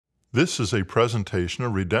This is a presentation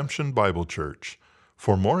of Redemption Bible Church.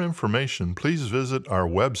 For more information, please visit our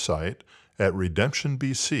website at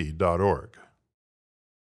redemptionbc.org.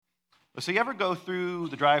 So you ever go through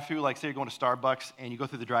the drive-thru, like say you're going to Starbucks and you go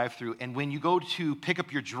through the drive-thru, and when you go to pick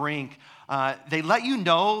up your drink, they let you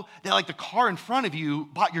know that like the car in front of you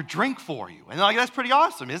bought your drink for you. And like that's pretty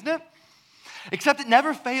awesome, isn't it? Except it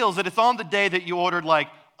never fails that it's on the day that you ordered like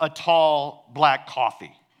a tall black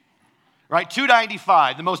coffee, right?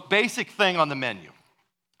 $2.95, the most basic thing on the menu.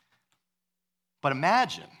 But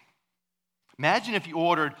imagine if you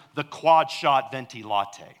ordered the quad shot venti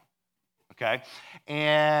latte. Okay,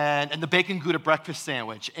 and the bacon Gouda breakfast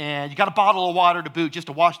sandwich, and you got a bottle of water to boot just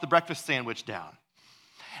to wash the breakfast sandwich down.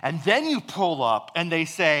 And then you pull up and they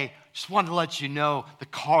say, just wanted to let you know the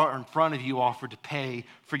car in front of you offered to pay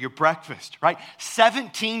for your breakfast, right?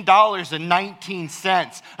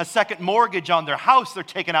 $17.19, a second mortgage on their house they're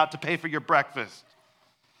taking out to pay for your breakfast.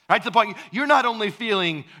 Right, to the point, you're not only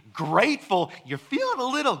feeling grateful, you're feeling a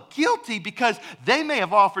little guilty because they may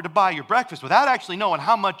have offered to buy your breakfast without actually knowing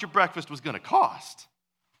how much your breakfast was going to cost.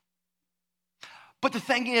 But the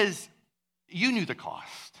thing is, you knew the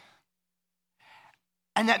cost.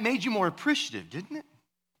 And that made you more appreciative, didn't it?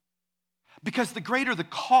 Because the greater the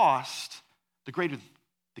cost, the greater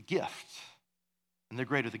the gift. And the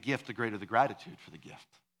greater the gift, the greater the gratitude for the gift.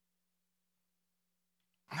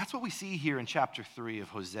 And that's what we see here in chapter 3 of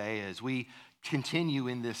Hosea as we continue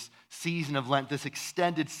in this season of Lent, this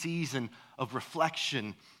extended season of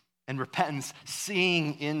reflection and repentance,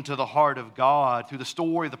 seeing into the heart of God through the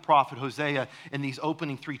story of the prophet Hosea in these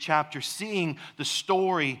opening 3 chapters, seeing the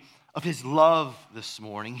story of his love this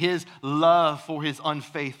morning, his love for his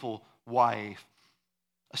unfaithful wife,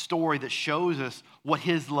 a story that shows us what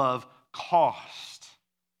his love cost.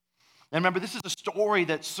 And remember, this is a story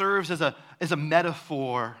that serves as a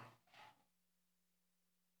metaphor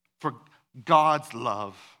for God's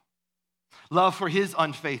love for his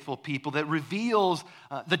unfaithful people that reveals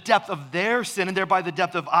the depth of their sin and thereby the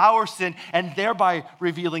depth of our sin and thereby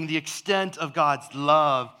revealing the extent of God's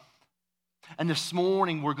love. And this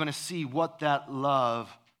morning, we're going to see what that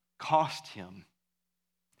love cost him,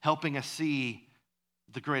 helping us see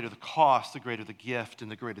the greater the cost, the greater the gift,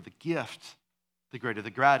 and the greater the gift, the greater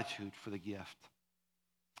the gratitude for the gift.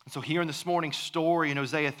 And so here in this morning's story in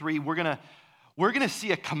Hosea 3, we're going to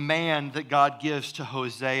see a command that God gives to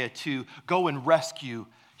Hosea to go and rescue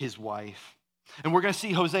his wife. And we're going to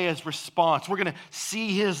see Hosea's response. We're going to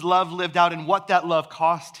see his love lived out and what that love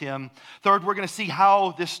cost him. Third, we're going to see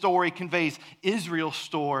how this story conveys Israel's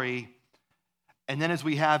story. And then as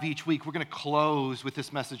we have each week, we're going to close with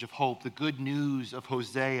this message of hope, the good news of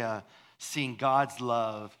Hosea, seeing God's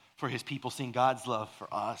love for his people, seeing God's love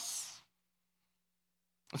for us.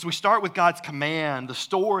 And so we start with God's command. The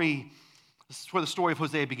story, this is where the story of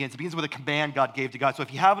Hosea begins. It begins with a command God gave to God. So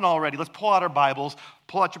if you haven't already, let's pull out our Bibles,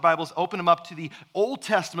 open them up to the Old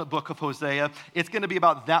Testament book of Hosea. It's going to be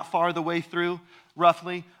about that far the way through,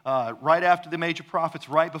 roughly, right after the major prophets,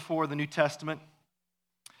 right before the New Testament.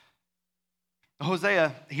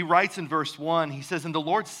 Hosea, he writes in verse 1, he says, "And the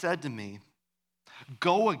Lord said to me,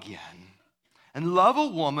 go again and love a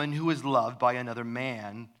woman who is loved by another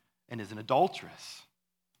man and is an adulteress."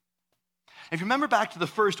 If you remember back to the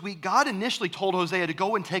first week, God initially told Hosea to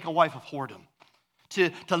go and take a wife of whoredom,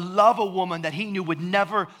 to love a woman that he knew would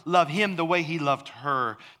never love him the way he loved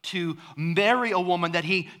her, to marry a woman that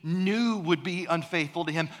he knew would be unfaithful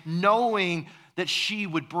to him, knowing that she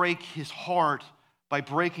would break his heart by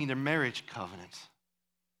breaking their marriage covenant.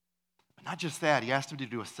 But not just that, he asked him to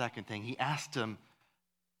do a second thing. He asked him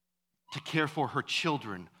to care for her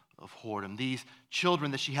children of whoredom, these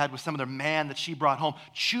children that she had with some other man that she brought home,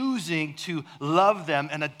 choosing to love them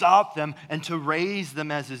and adopt them and to raise them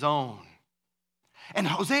as his own. And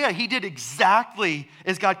Hosea, he did exactly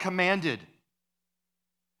as God commanded.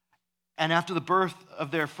 And after the birth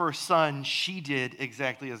of their first son, she did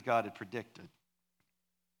exactly as God had predicted,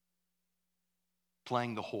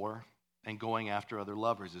 playing the whore and going after other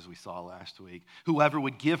lovers, as we saw last week. Whoever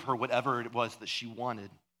would give her whatever it was that she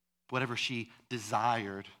wanted, whatever she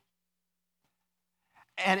desired.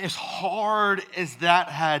 And as hard as that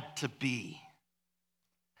had to be,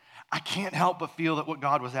 I can't help but feel that what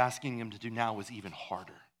God was asking him to do now was even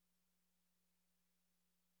harder.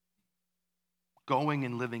 Going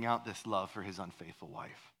and living out this love for his unfaithful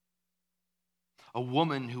wife. A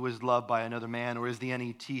woman who is loved by another man, or as the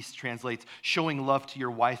NET translates, showing love to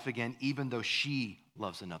your wife again, even though she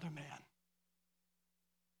loves another man.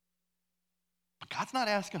 But God's not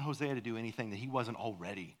asking Hosea to do anything that he wasn't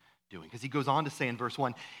already doing, because he goes on to say in verse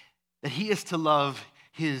 1, that he is to love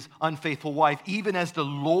his unfaithful wife, even as the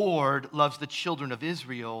Lord loves the children of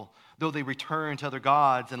Israel, though they return to other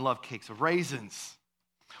gods and love cakes of raisins.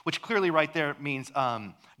 Which clearly right there means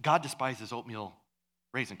God despises oatmeal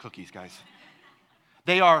raisin cookies, guys.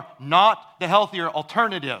 They are not the healthier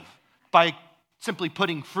alternative by simply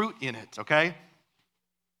putting fruit in it, okay?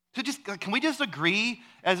 So can we just agree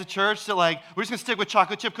as a church that we're just gonna stick with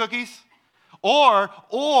chocolate chip cookies? Or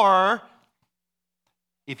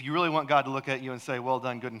if you really want God to look at you and say, well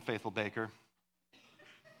done, good and faithful baker,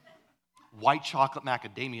 white chocolate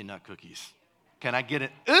macadamia nut cookies. Can I get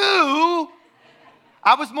it? Ooh!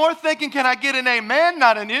 I was more thinking, can I get an amen,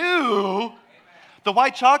 not an ooh? The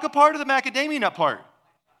white chocolate part or the macadamia nut part?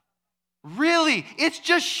 Really? It's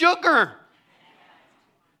just sugar.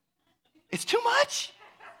 It's too much?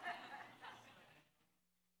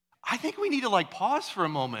 I think we need to pause for a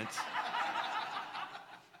moment.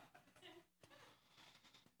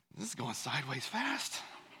 This is going sideways fast.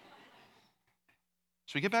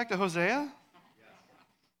 Should we get back to Hosea?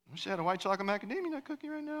 I wish I had a white chocolate macadamia nut cookie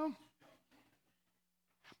right now.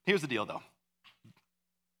 Here's the deal, though.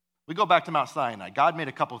 We go back to Mount Sinai. God made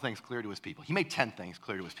a couple of things clear to his people. He made 10 things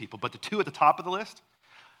clear to his people, but the two at the top of the list,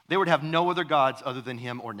 they were to have no other gods other than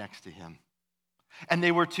him or next to him. And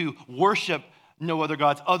they were to worship no other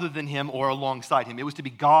gods other than him or alongside him. It was to be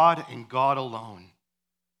God and God alone.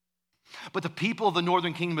 But the people of the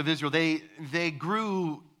northern kingdom of Israel, they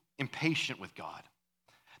grew impatient with God.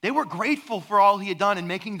 They were grateful for all he had done in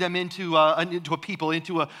making them into a people,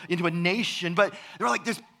 into a nation. But they were like,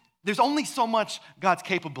 there's only so much God's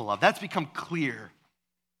capable of. That's become clear.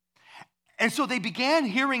 And so they began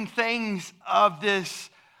hearing things of this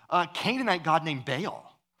Canaanite god named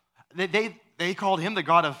Baal. They called him the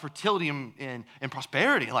god of fertility and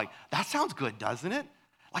prosperity. That sounds good, doesn't it?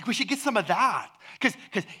 We should get some of that.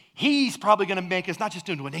 Because he's probably going to make us not just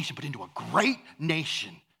into a nation, but into a great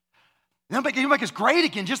nation. And he'll make us great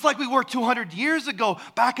again, just like we were 200 years ago,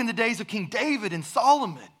 back in the days of King David and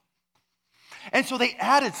Solomon. And so they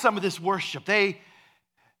added some of this worship. The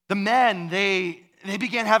men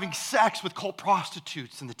began having sex with cult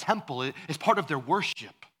prostitutes in the temple as part of their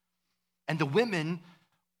worship. And the women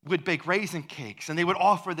would bake raisin cakes, and they would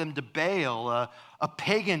offer them to Baal, a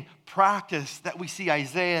pagan practice that we see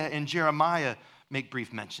Isaiah and Jeremiah make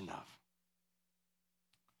brief mention of.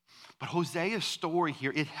 But Hosea's story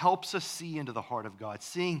here, it helps us see into the heart of God,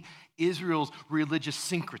 seeing Israel's religious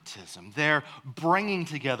syncretism, their bringing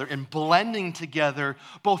together and blending together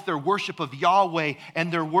both their worship of Yahweh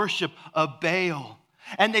and their worship of Baal.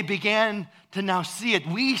 And they began to now see it.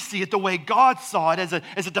 We see it the way God saw it, as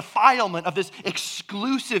a defilement of this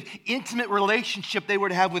exclusive, intimate relationship they were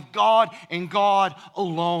to have with God and God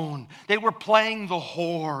alone. They were playing the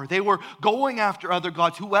whore. They were going after other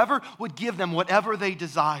gods, whoever would give them whatever they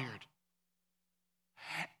desired.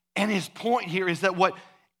 And his point here is that what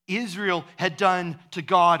Israel had done to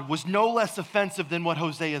God was no less offensive than what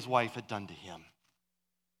Hosea's wife had done to him.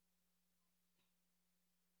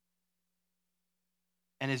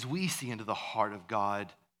 And as we see into the heart of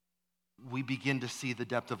God, we begin to see the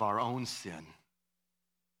depth of our own sin.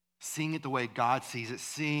 Seeing it the way God sees it,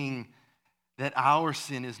 seeing that our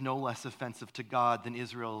sin is no less offensive to God than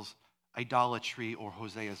Israel's idolatry or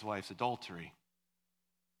Hosea's wife's adultery.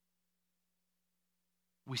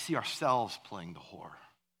 We see ourselves playing the whore.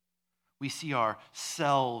 We see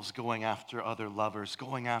ourselves going after other lovers,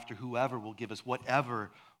 going after whoever will give us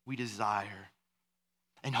whatever we desire,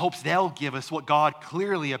 in hopes they'll give us what God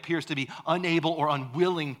clearly appears to be unable or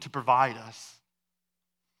unwilling to provide us,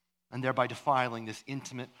 and thereby defiling this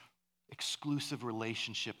intimate, exclusive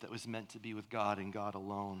relationship that was meant to be with God and God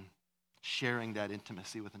alone, sharing that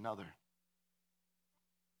intimacy with another.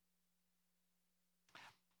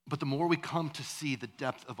 But the more we come to see the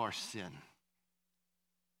depth of our sin,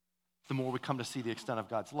 the more we come to see the extent of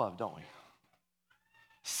God's love, don't we?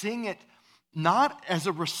 Seeing it not as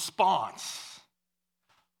a response,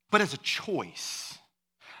 but as a choice,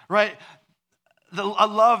 right? A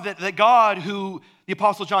love that God, who the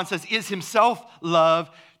Apostle John says is himself love,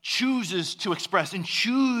 chooses to express and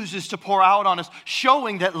chooses to pour out on us,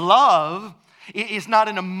 showing that love is not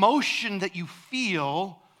an emotion that you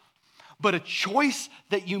feel, but a choice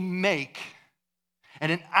that you make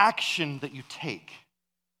and an action that you take.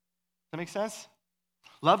 Does that make sense?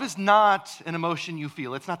 Love is not an emotion you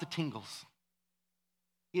feel. It's not the tingles.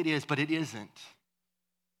 It is, but it isn't.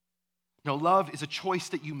 No, love is a choice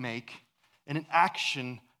that you make and an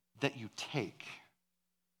action that you take.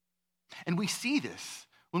 And we see this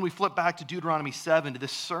when we flip back to Deuteronomy 7, to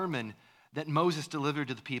this sermon that Moses delivered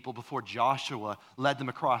to the people before Joshua led them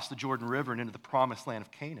across the Jordan River and into the promised land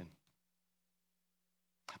of Canaan.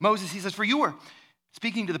 Moses, he says, for you are,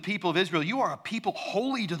 speaking to the people of Israel, you are a people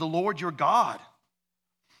holy to the Lord your God.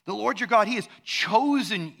 The Lord your God, he has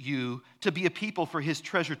chosen you to be a people for his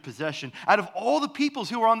treasured possession out of all the peoples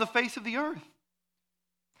who are on the face of the earth.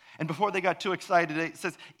 And before they got too excited, it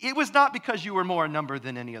says, it was not because you were more in number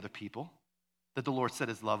than any other people that the Lord set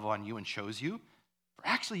his love on you and chose you. For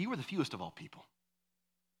actually, you were the fewest of all people.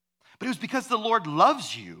 But it was because the Lord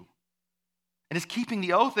loves you and is keeping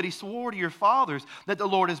the oath that he swore to your fathers that the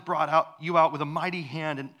Lord has brought you out with a mighty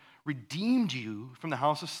hand and redeemed you from the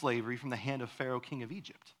house of slavery, from the hand of Pharaoh, king of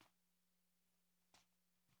Egypt.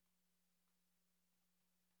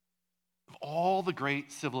 Of all the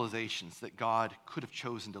great civilizations that God could have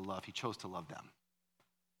chosen to love, he chose to love them.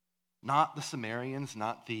 Not the Sumerians,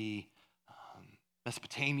 not the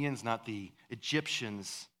Mesopotamians, not the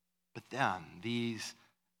Egyptians, but them, these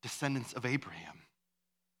descendants of Abraham,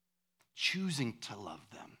 choosing to love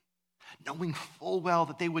them, knowing full well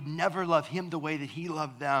that they would never love him the way that he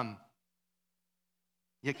loved them,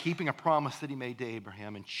 yet keeping a promise that he made to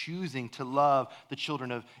Abraham and choosing to love the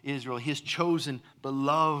children of Israel, his chosen,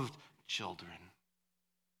 beloved children.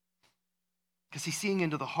 Because he's seeing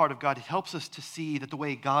into the heart of God. It helps us to see that the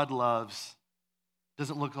way God loves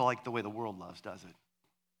doesn't look like the way the world loves, does it?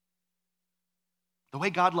 The way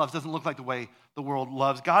God loves doesn't look like the way the world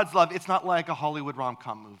loves. God's love, it's not like a Hollywood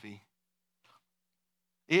rom-com movie.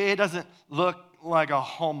 It doesn't look like a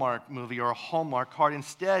Hallmark movie or a Hallmark card.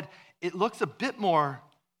 Instead, it looks a bit more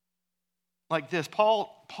like this.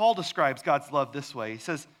 Paul describes God's love this way. He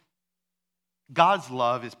says, God's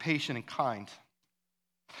love is patient and kind.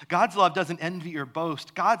 God's love doesn't envy or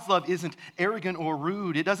boast. God's love isn't arrogant or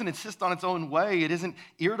rude. It doesn't insist on its own way. It isn't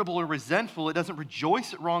irritable or resentful. It doesn't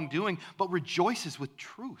rejoice at wrongdoing, but rejoices with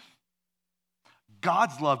truth.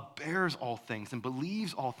 God's love bears all things and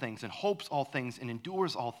believes all things and hopes all things and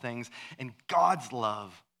endures all things, and God's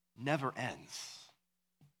love never ends.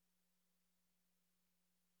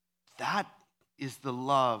 That is the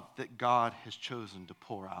love that God has chosen to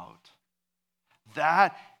pour out.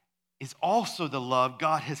 That is also the love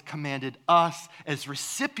God has commanded us as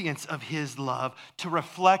recipients of his love to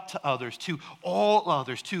reflect to others, to all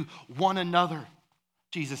others, to one another,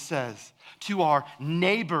 Jesus says, to our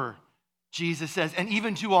neighbor, Jesus says, and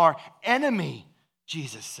even to our enemy,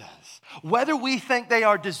 Jesus says. Whether we think they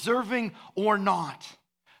are deserving or not,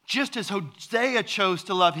 just as Hosea chose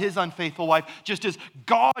to love his unfaithful wife, just as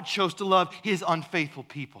God chose to love his unfaithful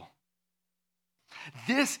people.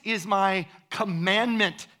 This is my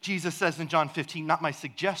commandment, Jesus says in John 15, not my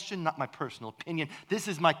suggestion, not my personal opinion. This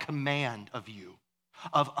is my command of you,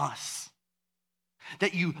 of us,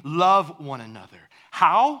 that you love one another.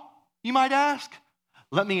 How, you might ask?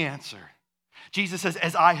 Let me answer. Jesus says,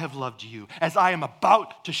 as I have loved you, as I am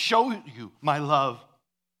about to show you my love.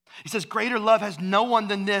 He says, greater love has no one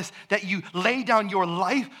than this, that you lay down your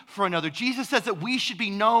life for another. Jesus says that we should be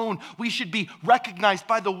known, we should be recognized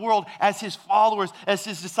by the world as his followers, as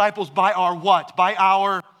his disciples, by our what? By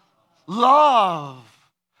our love.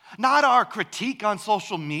 Not our critique on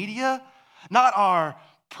social media, not our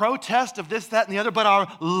protest of this, that, and the other, but our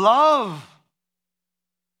love.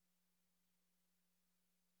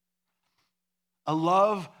 A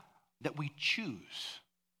love that we choose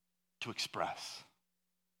to express.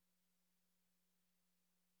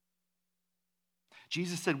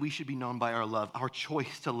 Jesus said we should be known by our love, our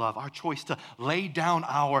choice to love, our choice to lay down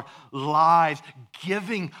our lives,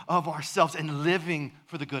 giving of ourselves and living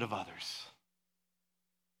for the good of others.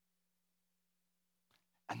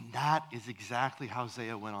 And that is exactly how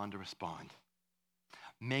Hosea went on to respond,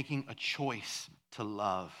 making a choice to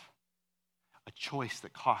love, a choice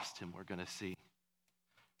that cost him, we're going to see. It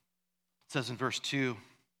says in verse 2,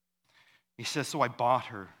 he says, so I bought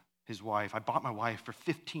her, his wife. I bought my wife for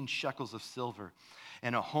 15 shekels of silver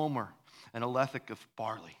and a homer and a lethek of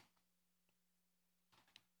barley.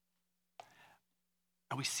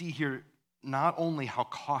 And we see here not only how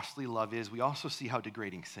costly love is, we also see how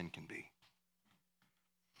degrading sin can be.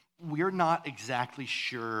 We're not exactly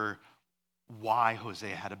sure why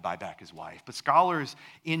Hosea had to buy back his wife, but scholars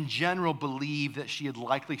in general believe that she had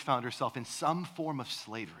likely found herself in some form of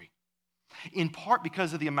slavery, in part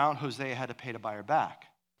because of the amount Hosea had to pay to buy her back.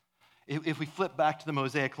 If we flip back to the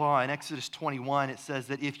Mosaic Law in Exodus 21, it says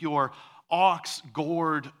that if your ox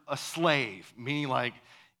gored a slave, meaning like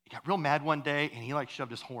he got real mad one day and he like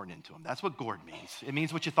shoved his horn into him. That's what gored means. It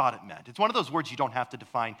means what you thought it meant. It's one of those words you don't have to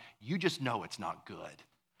define. You just know it's not good.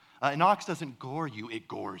 An ox doesn't gore you, it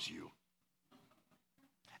gores you.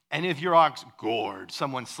 And if your ox gored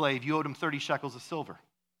someone's slave, you owed him 30 shekels of silver.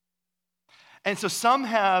 And so some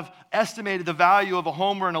have estimated the value of a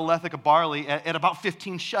homer and a lethek of barley at about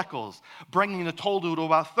 15 shekels, bringing the total to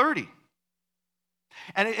about 30.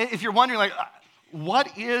 And if you're wondering, like,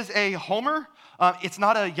 what is a homer? It's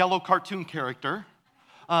not a yellow cartoon character.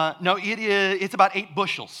 No, it's about 8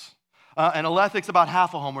 bushels. And a lethek's about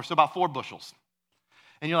half a homer, so about 4 bushels.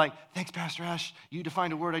 And you're like, thanks, Pastor Ash. You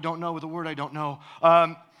defined a word I don't know with a word I don't know.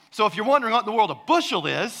 So if you're wondering what in the world a bushel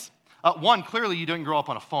is, one, clearly you didn't grow up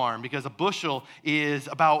on a farm, because a bushel is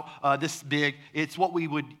about this big. It's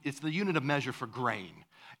the unit of measure for grain.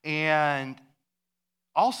 And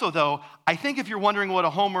also, though, I think if you're wondering what a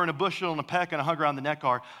homer and a bushel and a peck and a hug around the neck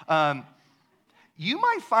are, you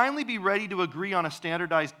might finally be ready to agree on a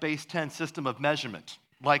standardized base 10 system of measurement.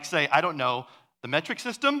 Like, say, I don't know, the metric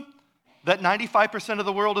system that 95% of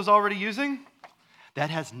the world is already using.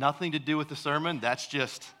 That has nothing to do with the sermon. That's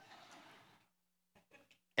just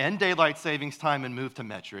end daylight savings time and move to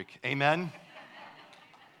metric. Amen?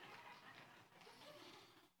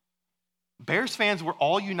 Bears fans were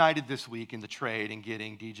all united this week in the trade in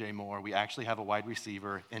getting DJ Moore. We actually have a wide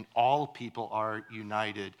receiver, and all people are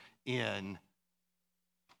united in.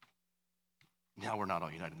 Now we're not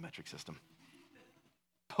all united in the metric system,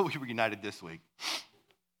 but we were united this week.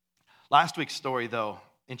 Last week's story, though,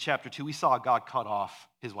 in chapter 2, we saw God cut off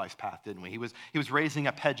his wife's path, didn't we? He was raising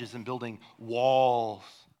up hedges and building walls.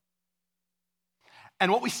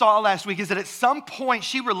 And what we saw last week is that at some point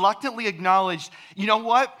she reluctantly acknowledged, you know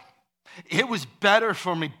what? It was better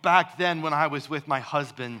for me back then when I was with my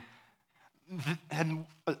husband than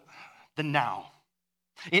now.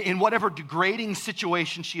 In whatever degrading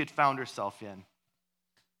situation she had found herself in.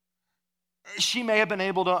 She may have been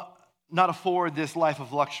able to not afford this life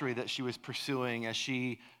of luxury that she was pursuing as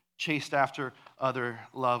she chased after other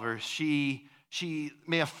lovers. She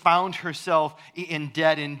may have found herself in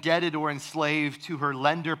debt, indebted or enslaved to her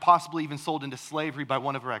lender, possibly even sold into slavery by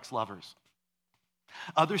one of her ex-lovers.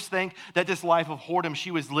 Others think that this life of whoredom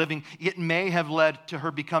she was living, it may have led to her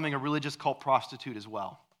becoming a religious cult prostitute as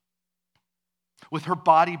well, with her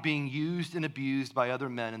body being used and abused by other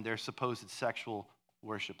men in their supposed sexual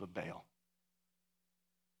worship of Baal.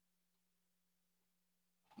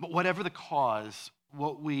 But whatever the cause,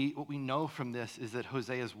 what we know from this is that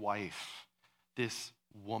Hosea's wife, this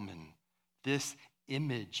woman, this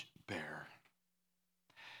image bearer,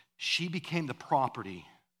 she became the property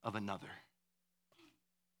of another.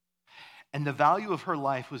 And the value of her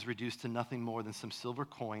life was reduced to nothing more than some silver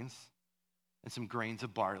coins and some grains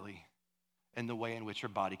of barley, and the way in which her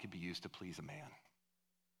body could be used to please a man.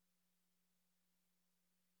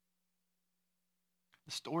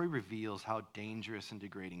 The story reveals how dangerous and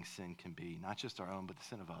degrading sin can be, not just our own, but the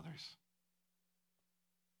sin of others.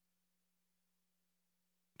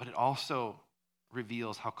 But it also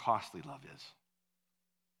reveals how costly love is.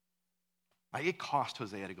 It cost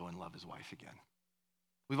Hosea to go and love his wife again.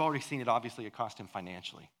 We've already seen it, obviously, it cost him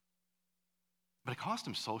financially. But it cost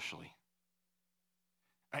him socially.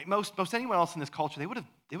 Right? Most anyone else in this culture, they would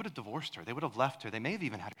have divorced her. They would have left her. They may have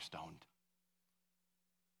even had her stoned.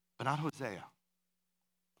 But not Hosea.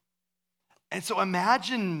 And so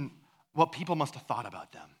imagine what people must have thought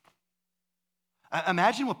about them.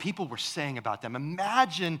 Imagine what people were saying about them.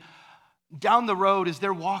 Imagine down the road as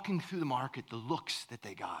they're walking through the market, the looks that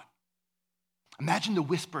they got. Imagine the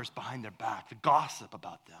whispers behind their back, the gossip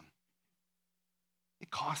about them. It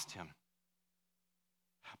cost him.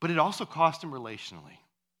 But it also cost him relationally.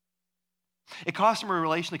 It cost him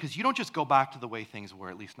relationally because you don't just go back to the way things were,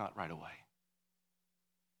 at least not right away.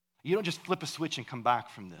 You don't just flip a switch and come back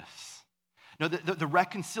from this. No, the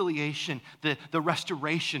reconciliation, the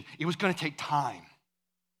restoration, it was going to take time.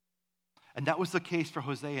 And that was the case for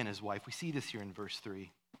Hosea and his wife. We see this here in verse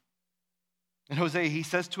 3. And Hosea, he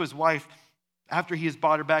says to his wife, after he has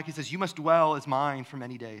bought her back, he says, "You must dwell as mine for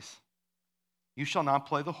many days. You shall not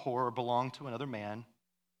play the whore or belong to another man,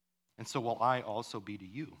 and so will I also be to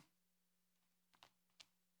you."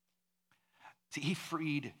 See, he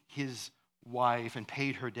freed his wife and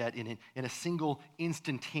paid her debt in a single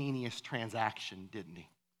instantaneous transaction, didn't he?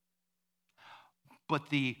 But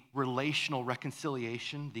the relational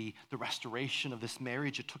reconciliation, the restoration of this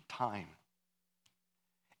marriage, it took time.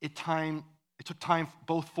 It took time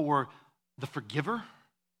both for the forgiver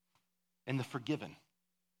and the forgiven.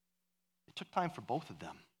 It took time for both of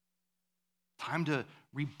them. Time to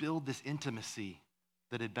rebuild this intimacy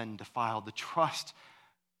that had been defiled, the trust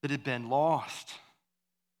that had been lost.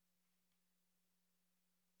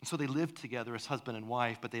 And so they lived together as husband and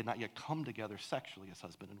wife, but they had not yet come together sexually as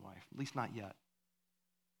husband and wife, at least not yet.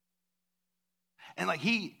 And like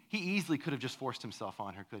he easily could have just forced himself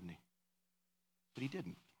on her, couldn't he? But he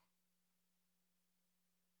didn't.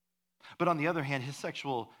 But on the other hand, his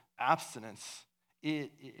sexual abstinence,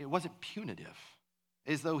 it wasn't punitive,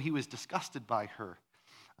 as though he was disgusted by her,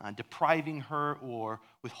 depriving her or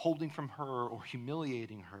withholding from her or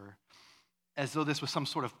humiliating her, as though this was some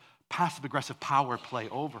sort of passive-aggressive power play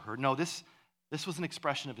over her. No, this was an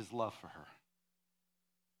expression of his love for her.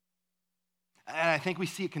 And I think we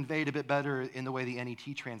see it conveyed a bit better in the way the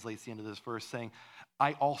NET translates the end of this verse, saying,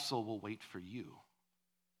 I also will wait for you.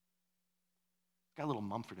 Got a little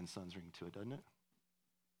Mumford & Sons ring to it, doesn't it?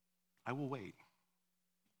 I will wait.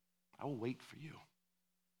 I will wait for you.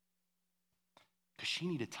 Because she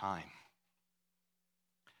needed time.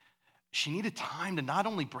 She needed time to not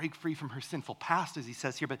only break free from her sinful past, as he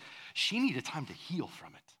says here, but she needed time to heal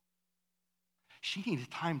from it. She needed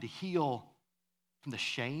time to heal from the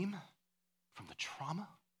shame, from the trauma,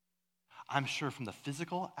 I'm sure from the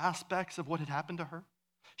physical aspects of what had happened to her.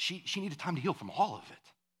 She needed time to heal from all of it.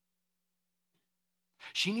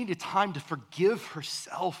 She needed time to forgive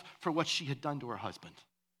herself for what she had done to her husband.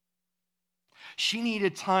 She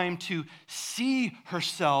needed time to see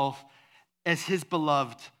herself as his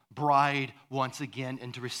beloved bride once again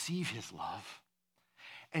and to receive his love.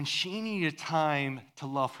 And she needed time to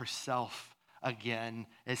love herself again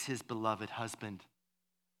as his beloved husband.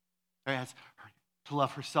 Or to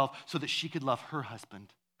love herself so that she could love her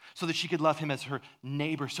husband, so that she could love him as her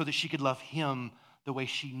neighbor, so that she could love him the way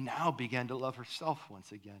she now began to love herself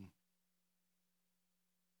once again.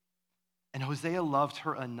 And Hosea loved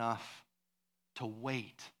her enough to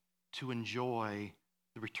wait, to enjoy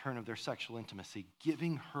the return of their sexual intimacy,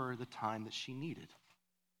 giving her the time that she needed.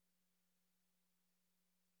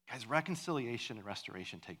 Guys, reconciliation and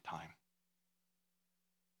restoration take time.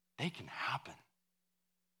 They can happen.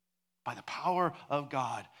 By the power of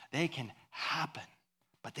God, they can happen,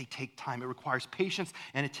 but they take time. It requires patience,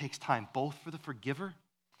 and it takes time, both for the forgiver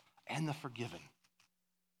and the forgiven.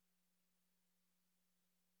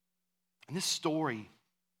 And this story,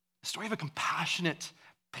 the story of a compassionate,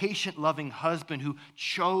 patient, loving husband who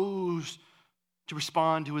chose to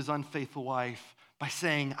respond to his unfaithful wife by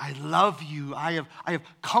saying, I love you, I have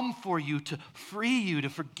come for you to free you, to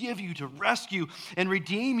forgive you, to rescue and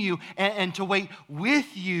redeem you, and to wait with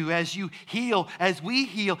you as you heal, as we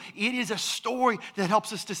heal. It is a story that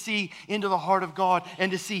helps us to see into the heart of God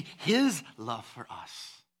and to see his love for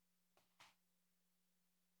us.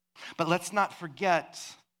 But let's not forget,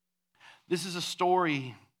 this is a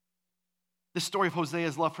story, this story of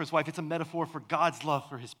Hosea's love for his wife, it's a metaphor for God's love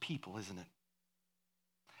for his people, isn't it?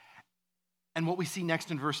 And what we see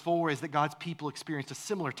next in verse 4 is that God's people experienced a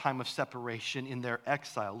similar time of separation in their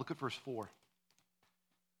exile. Look at verse 4. It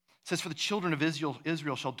says, for the children of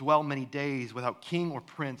Israel shall dwell many days without king or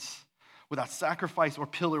prince, without sacrifice or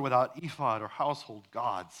pillar, without ephod or household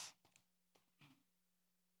gods.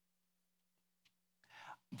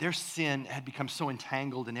 Their sin had become so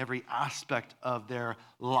entangled in every aspect of their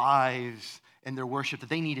lives and their worship that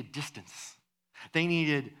they needed distance. They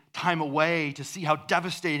needed time away to see how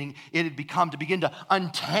devastating it had become, to begin to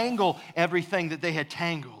untangle everything that they had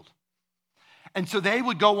tangled. And so they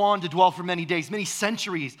would go on to dwell for many days, many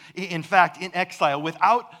centuries, in fact, in exile,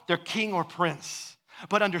 without their king or prince,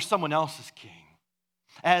 but under someone else's king.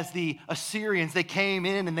 As the Assyrians, they came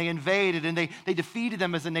in and they invaded and they defeated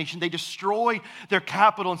them as a nation. They destroyed their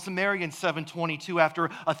capital in Samaria in 722 after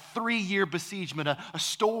a 3-year besiegement, a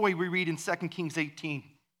story we read in 2 Kings 18.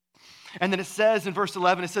 And then it says in verse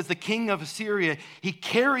 11, it says, the king of Assyria, he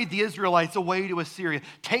carried the Israelites away to Assyria,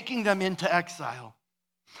 taking them into exile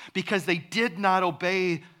because they did not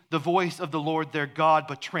obey the voice of the Lord their God,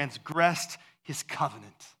 but transgressed his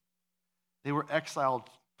covenant. They were exiled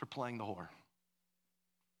for playing the whore,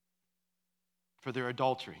 for their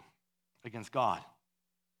adultery against God.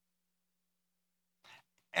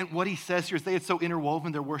 And what he says here is they had so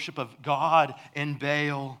interwoven their worship of God and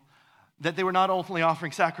Baal that they were not only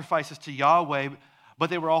offering sacrifices to Yahweh,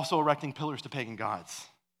 but they were also erecting pillars to pagan gods.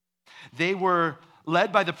 They were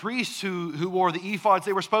led by the priests who wore the ephods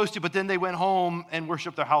they were supposed to, but then they went home and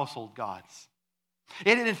worshiped their household gods.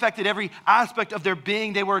 It had infected every aspect of their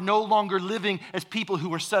being. They were no longer living as people who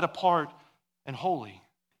were set apart and holy.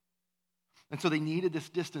 And so they needed this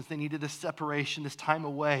distance, they needed this separation, this time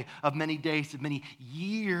away of many days, of many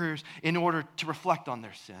years in order to reflect on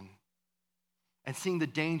their sin. And seeing the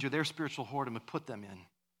danger their spiritual whoredom had put them in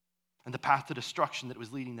and the path to destruction that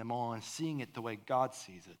was leading them on, seeing it the way God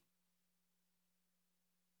sees it.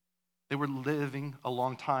 They were living a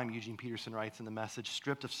long time, Eugene Peterson writes in the Message,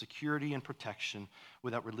 stripped of security and protection,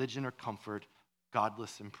 without religion or comfort,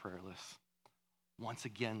 godless and prayerless. Once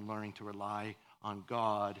again, learning to rely on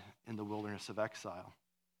God in the wilderness of exile.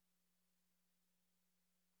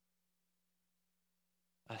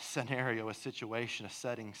 A scenario, a situation, a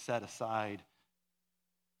setting set aside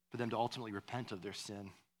for them to ultimately repent of their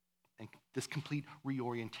sin. And this complete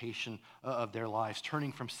reorientation of their lives,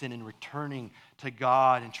 turning from sin and returning to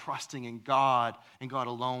God and trusting in God and God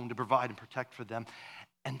alone to provide and protect for them.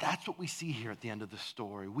 And that's what we see here at the end of the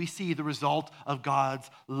story. We see the result of God's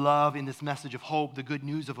love in this message of hope, the good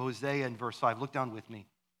news of Hosea in verse 5. Look down with me.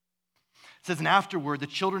 It says, and afterward, the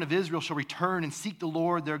children of Israel shall return and seek the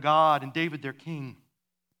Lord their God and David their king.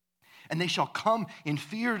 And they shall come in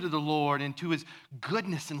fear to the Lord and to his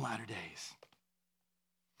goodness in latter days.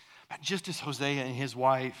 But just as Hosea and his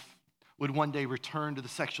wife would one day return to the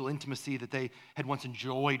sexual intimacy that they had once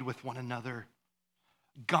enjoyed with one another,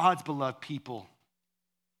 God's beloved people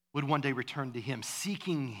would one day return to him,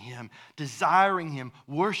 seeking him, desiring him,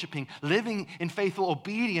 worshiping, living in faithful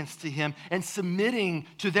obedience to him, and submitting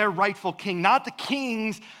to their rightful king, not the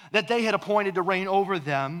kings that they had appointed to reign over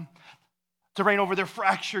them, to reign over their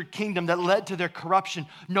fractured kingdom that led to their corruption.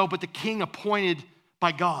 No, but the king appointed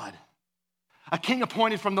by God. A king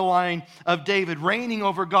appointed from the line of David, reigning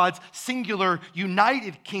over God's singular,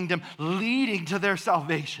 united kingdom, leading to their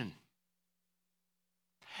salvation.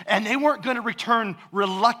 And they weren't going to return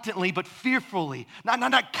reluctantly, but fearfully.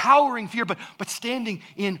 Not cowering fear, but standing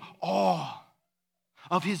in awe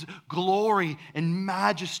of his glory and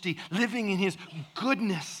majesty, living in his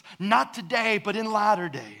goodness, not today, but in latter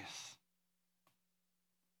days.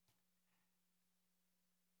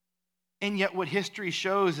 And yet what history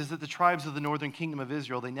shows is that the tribes of the northern kingdom of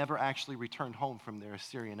Israel, they never actually returned home from their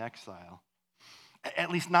Assyrian exile.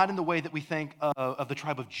 At least not in the way that we think of the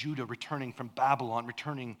tribe of Judah returning from Babylon,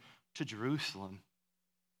 returning to Jerusalem.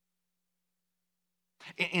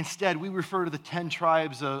 Instead, we refer to the 10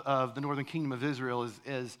 tribes of the northern kingdom of Israel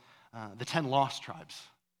as the 10 lost tribes,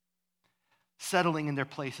 settling in their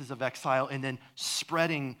places of exile and then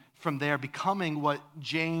spreading from there, becoming what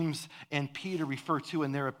James and Peter refer to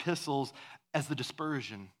in their epistles as the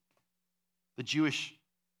dispersion, the Jewish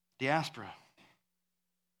diaspora.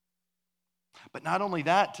 But not only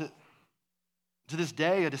that, to this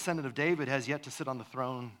day, a descendant of David has yet to sit on the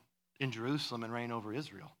throne in Jerusalem and reign over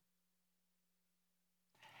Israel.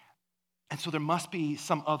 And so there must be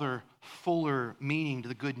some other fuller meaning to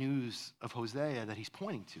the good news of Hosea that he's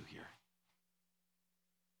pointing to here.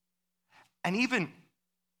 And even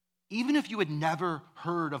if you had never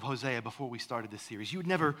heard of Hosea before we started this series, you had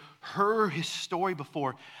never heard his story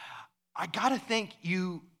before, I gotta think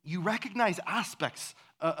you recognize aspects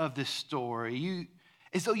of this story.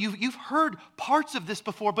 As though you've heard parts of this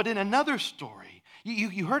before, but in another story.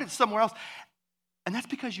 You heard it somewhere else, and that's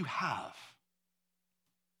because you have.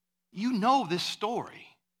 You know this story.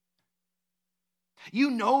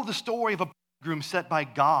 You know the story of a bridegroom set by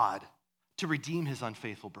God to redeem his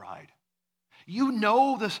unfaithful bride. You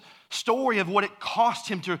know the story of what it cost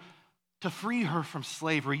him to free her from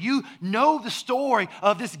slavery. You know the story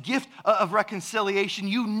of this gift of reconciliation.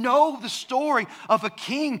 You know the story of a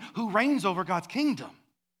king who reigns over God's kingdom.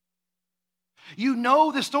 You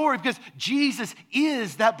know the story because Jesus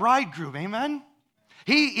is that bridegroom, amen?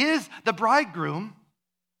 He is the bridegroom,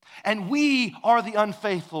 and we are the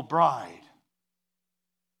unfaithful bride.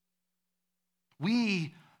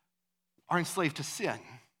 We are enslaved to sin,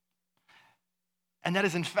 and that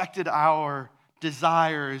has infected our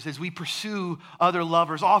desires as we pursue other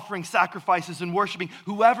lovers, offering sacrifices and worshiping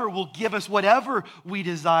whoever will give us whatever we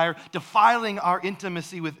desire, defiling our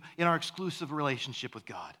intimacy in our exclusive relationship with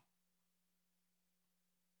God.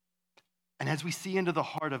 And as we see into the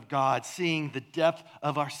heart of God, seeing the depth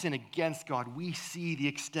of our sin against God, we see the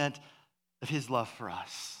extent of his love for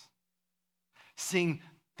us. Seeing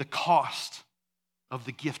the cost of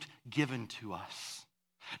the gift given to us.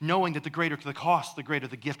 Knowing that the greater the cost, the greater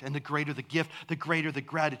the gift, and the greater the gift, the greater the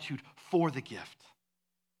gratitude for the gift.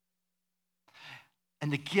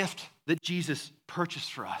 And the gift that Jesus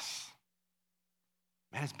purchased for us,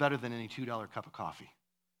 man, it's better than any $2 cup of coffee.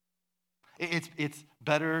 It's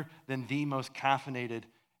better than the most caffeinated,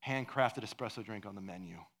 handcrafted espresso drink on the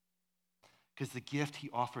menu. Because the gift he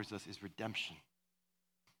offers us is redemption.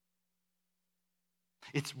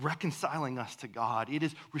 It's reconciling us to God. It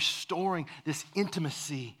is restoring this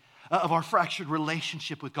intimacy of our fractured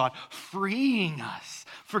relationship with God, freeing us,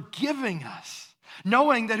 forgiving us,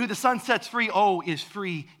 knowing that who the Son sets free, is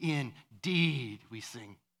free indeed, we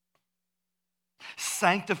sing.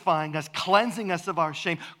 Sanctifying us, cleansing us of our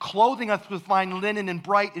shame, clothing us with fine linen and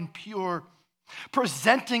bright and pure,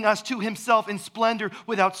 presenting us to himself in splendor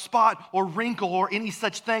without spot or wrinkle or any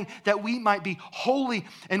such thing, that we might be holy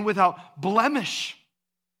and without blemish.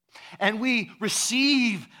 And we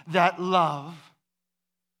receive that love.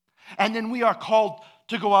 And then we are called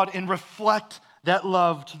to go out and reflect that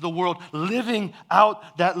love to the world, living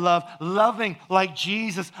out that love, loving like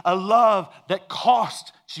Jesus, a love that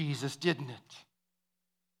cost Jesus, didn't it?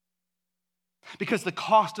 Because the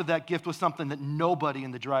cost of that gift was something that nobody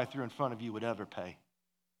in the drive-thru in front of you would ever pay.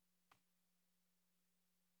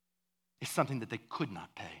 It's something that they could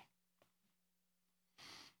not pay.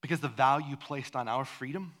 Because the value placed on our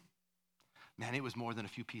freedom, man, it was more than a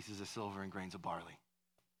few pieces of silver and grains of barley.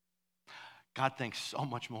 God thinks so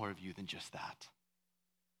much more of you than just that.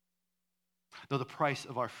 Though the price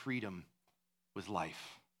of our freedom was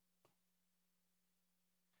life,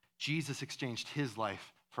 Jesus exchanged his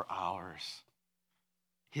life for ours,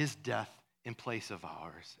 his death in place of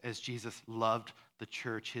ours. As Jesus loved the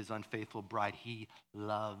church, his unfaithful bride, he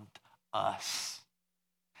loved us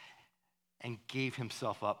and gave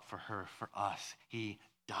himself up for her, for us. He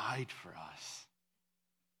died for us.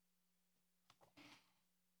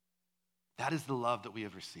 That is the love that we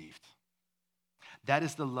have received. That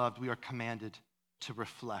is the love we are commanded to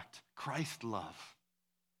reflect, Christ's love.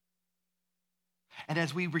 And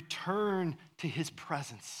as we return to his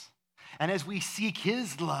presence, and as we seek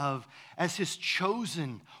his love as his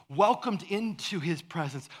chosen, welcomed into his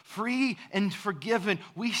presence, free and forgiven,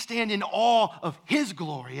 we stand in awe of his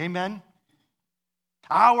glory. Amen?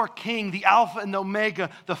 Our King, the Alpha and the Omega,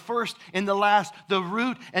 the first and the last, the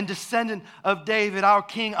root and descendant of David, our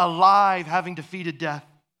King alive, having defeated death,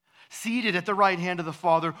 seated at the right hand of the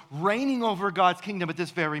Father, reigning over God's kingdom at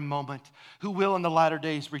this very moment, who will in the latter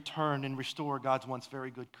days return and restore God's once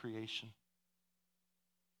very good creation.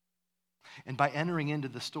 And by entering into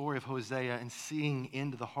the story of Hosea and seeing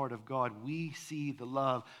into the heart of God, we see the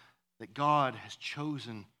love that God has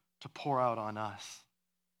chosen to pour out on us.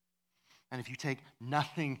 And if you take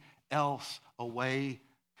nothing else away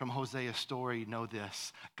from Hosea's story, know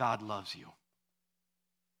this: God loves you.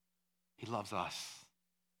 He loves us.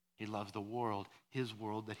 He loves the world, his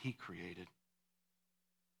world that he created.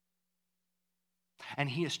 And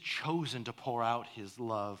he has chosen to pour out his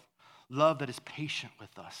love, love that is patient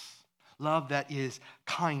with us, love that is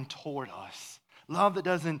kind toward us, love that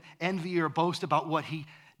doesn't envy or boast about what he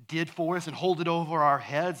did for us and hold it over our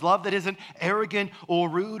heads, love that isn't arrogant or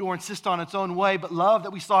rude or insist on its own way, but love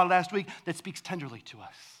that we saw last week that speaks tenderly to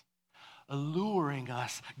us, alluring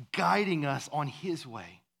us, guiding us on his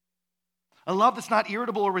way. A love that's not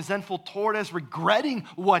irritable or resentful toward us, regretting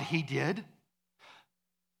what he did.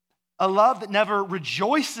 A love that never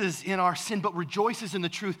rejoices in our sin, but rejoices in the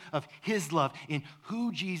truth of his love, in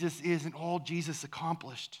who Jesus is and all Jesus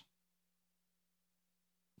accomplished.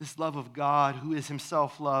 This love of God, who is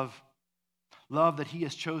himself love, love that he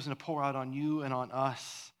has chosen to pour out on you and on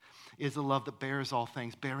us, is a love that bears all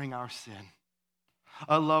things, bearing our sin.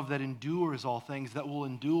 A love that endures all things, that will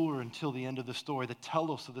endure until the end of the story, the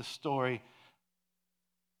telos of the story,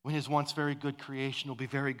 when his once very good creation will be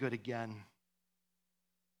very good again.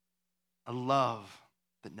 A love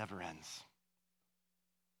that never ends.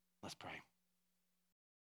 Let's pray.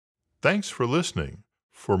 Thanks for listening.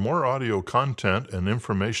 For more audio content and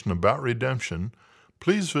information about redemption,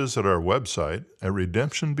 please visit our website at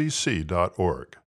redemptionbc.org.